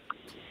stands.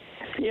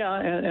 Yeah,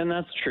 and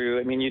that's true.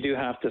 I mean, you do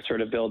have to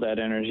sort of build that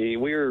energy.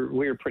 We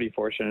were pretty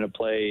fortunate to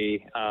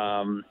play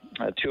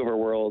two of our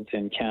worlds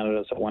in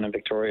Canada, so one in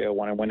Victoria,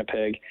 one in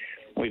Winnipeg.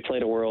 We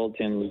played a world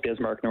in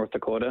Bismarck, North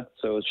Dakota,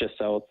 so it was just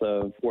south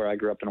of where I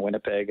grew up in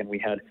Winnipeg, and we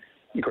had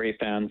great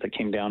fans that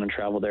came down and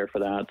traveled there for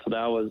that. So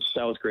that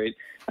was great.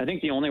 I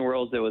think the only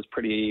world that was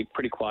pretty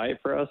quiet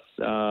for us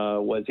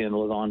was in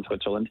Lausanne,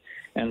 Switzerland.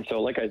 And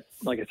so, like I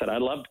said, I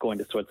loved going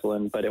to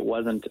Switzerland, but it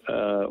wasn't.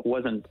 It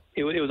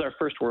was our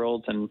first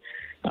Worlds, and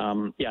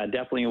it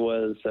definitely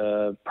was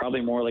probably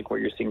more like what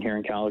you're seeing here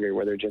in Calgary,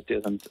 where there just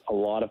isn't a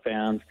lot of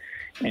fans,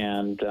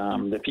 and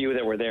the few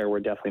that were there were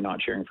definitely not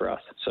cheering for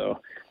us. So,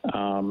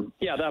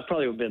 that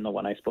probably would have been the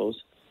one, I suppose.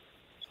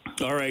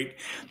 All right.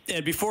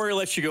 And before I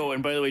let you go,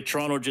 and by the way,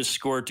 Toronto just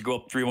scored to go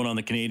up 3-1 on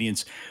the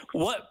Canadians.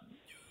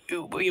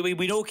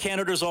 We know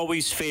Canada's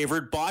always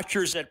favored.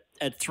 Botcher's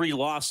at 3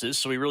 losses,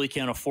 so we really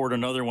can't afford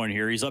another one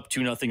here. He's up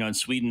 2-0 on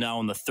Sweden now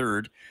in the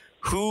third.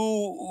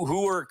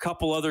 Who are a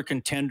couple other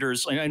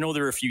contenders? I know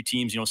there are a few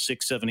teams,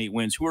 6, 7, 8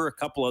 wins. Who are a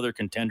couple other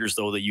contenders,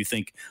 though, that you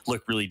think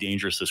look really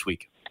dangerous this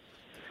week?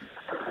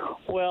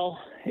 Well,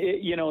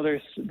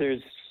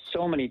 there's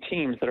so many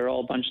teams that are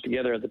all bunched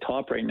together at the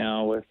top right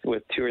now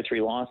with 2 or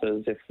 3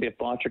 losses. If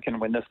Botcher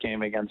can win this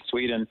game against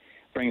Sweden,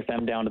 brings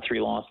them down to 3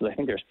 losses. I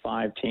think there's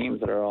 5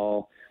 teams that are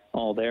all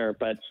there.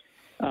 But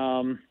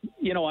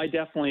I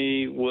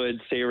definitely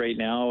would say right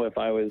now, if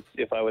I was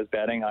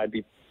betting, I'd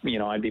be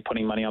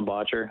putting money on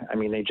Botcher. I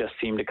mean, they just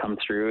seem to come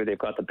through. They've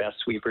got the best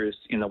sweepers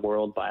in the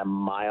world by a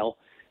mile.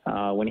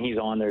 When he's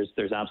on, there's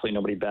absolutely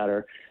nobody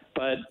better.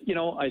 But,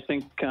 I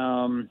think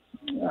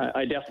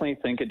I definitely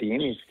think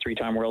Adine, he's a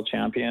 3-time world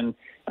champion.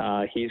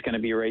 He's going to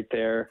be right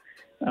there.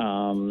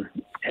 And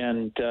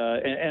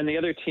the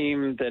other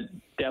team that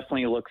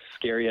definitely looks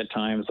scary at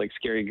times, like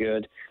scary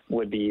good,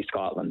 would be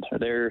Scotland.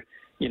 They're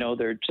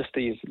just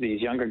these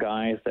younger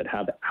guys that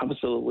have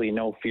absolutely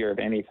no fear of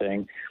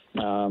anything,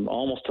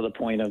 almost to the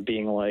point of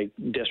being like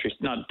a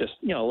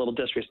little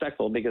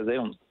disrespectful, because they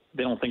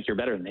don't think you're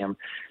better than them.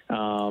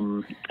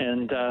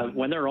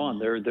 When they're on,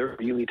 they're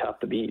really tough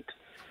to beat.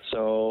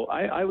 So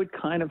I would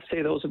kind of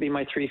say those would be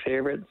my 3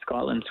 favorites: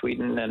 Scotland,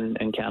 Sweden,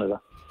 and Canada.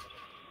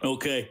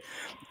 Okay.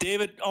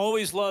 David,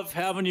 always love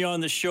having you on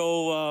the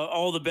show.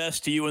 All the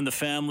best to you and the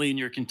family and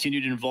your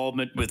continued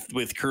involvement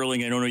with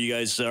curling. I know you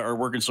guys are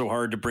working so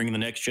hard to bring the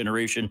next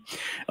generation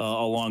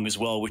along as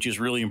well, which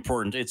is really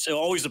important. It's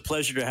always a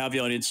pleasure to have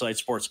you on Inside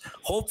Sports.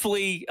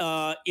 Hopefully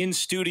in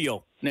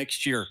studio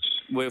next year,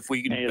 if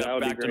we can get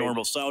back to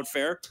normal. Sound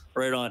fair?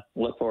 Right on.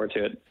 Look forward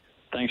to it.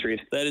 Thanks,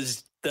 Reed. That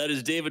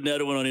is David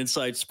Nedohin on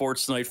Inside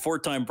Sports tonight.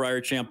 4-time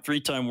Brier champ,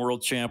 3-time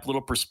world champ. A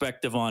little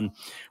perspective on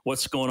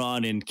what's going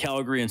on in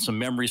Calgary and some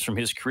memories from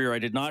his career. I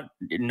did not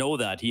know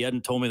that. He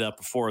hadn't told me that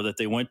before, that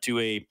they went to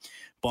a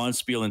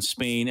bonspiel in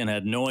Spain and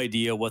had no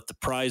idea what the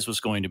prize was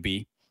going to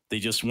be. They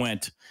just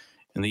went,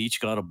 and they each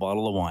got a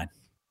bottle of wine.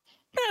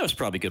 It was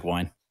probably good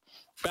wine.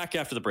 Back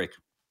after the break.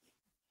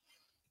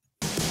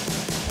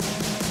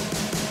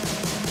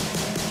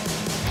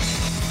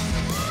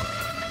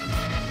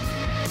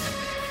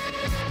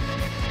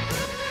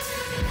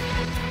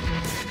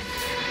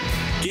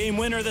 Game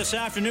winner this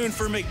afternoon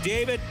for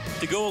McDavid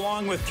to go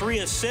along with 3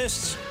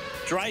 assists.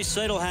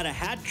 Draisaitl had a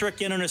hat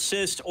trick and an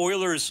assist.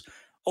 Oilers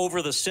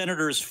over the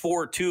Senators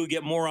 4-2.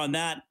 Get more on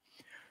that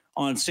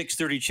on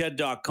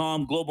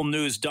 630ched.com,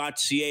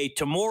 globalnews.ca.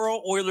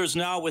 Tomorrow, Oilers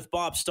Now with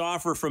Bob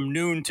Stauffer from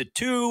noon to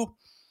 2.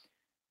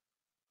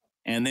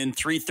 And then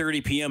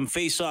 3:30 p.m.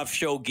 face-off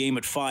show, game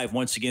at 5.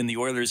 Once again, the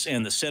Oilers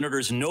and the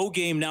Senators. No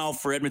game now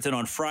for Edmonton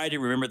on Friday.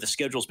 Remember, the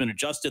schedule's been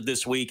adjusted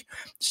this week.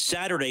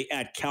 Saturday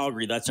at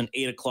Calgary. That's an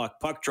 8 o'clock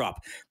puck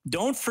drop.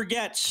 Don't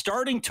forget,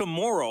 starting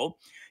tomorrow,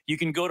 you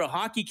can go to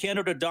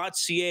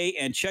hockeycanada.ca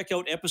and check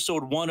out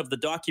episode 1 of the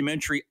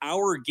documentary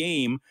Our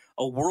Game,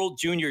 a World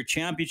Junior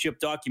Championship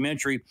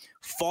documentary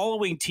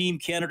following Team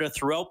Canada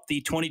throughout the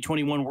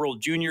 2021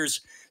 World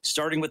Juniors,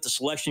 starting with the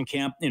selection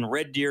camp in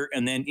Red Deer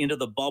and then into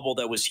the bubble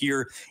that was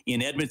here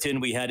in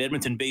Edmonton. We had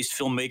Edmonton-based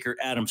filmmaker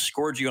Adam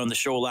Scorgi on the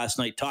show last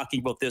night talking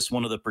about this,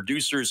 one of the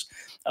producers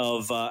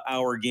of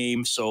Our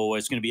Game. So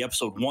it's going to be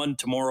episode 1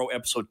 tomorrow,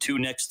 episode 2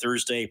 next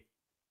Thursday,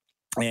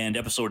 and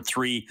episode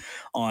 3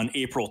 on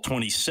April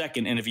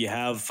 22nd. And if you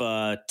have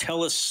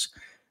TELUS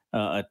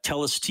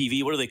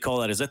TV, what do they call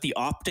that? Is that the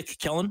Optic,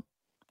 Kellen?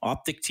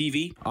 Optic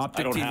TV?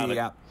 Optic TV,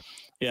 yeah.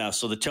 Yeah,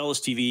 so the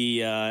TELUS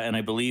TV, and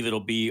I believe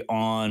it'll be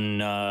on,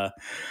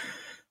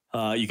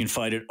 you can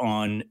find it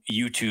on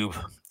YouTube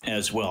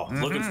as well.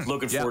 Mm-hmm.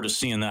 Looking forward to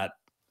seeing that.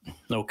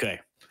 Okay.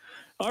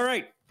 All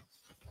right.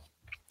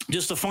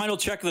 Just a final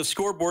check of the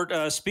scoreboard.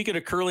 Speaking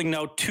of curling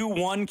now,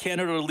 2-1,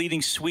 Canada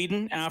leading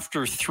Sweden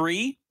after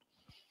 3.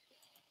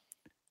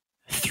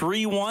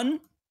 3-1,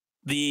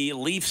 the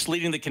Leafs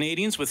leading the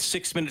Canadians with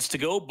 6 minutes to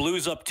go.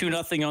 Blues up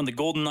 2-0 on the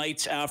Golden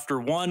Knights after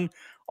 1.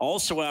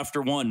 Also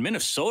after 1,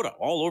 Minnesota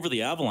all over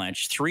the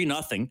Avalanche,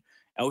 3-0,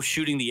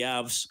 outshooting the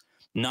Avs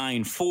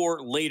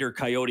 9-4. Later,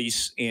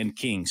 Coyotes and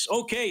Kings.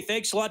 Okay,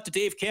 thanks a lot to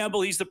Dave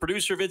Campbell. He's the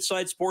producer of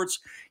Inside Sports.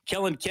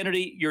 Kellen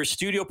Kennedy, your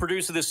studio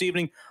producer this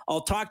evening.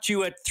 I'll talk to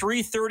you at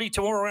 3:30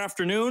 tomorrow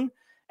afternoon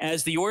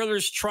as the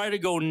Oilers try to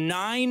go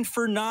 9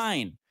 for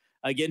 9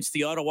 against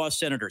the Ottawa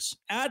Senators.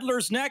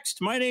 Adler's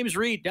next. My name's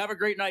Reed. Have a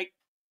great night.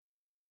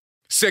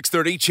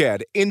 630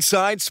 Ched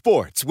Inside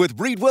Sports with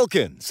Reed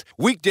Wilkins.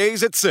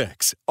 Weekdays at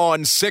 6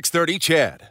 on 630 Ched.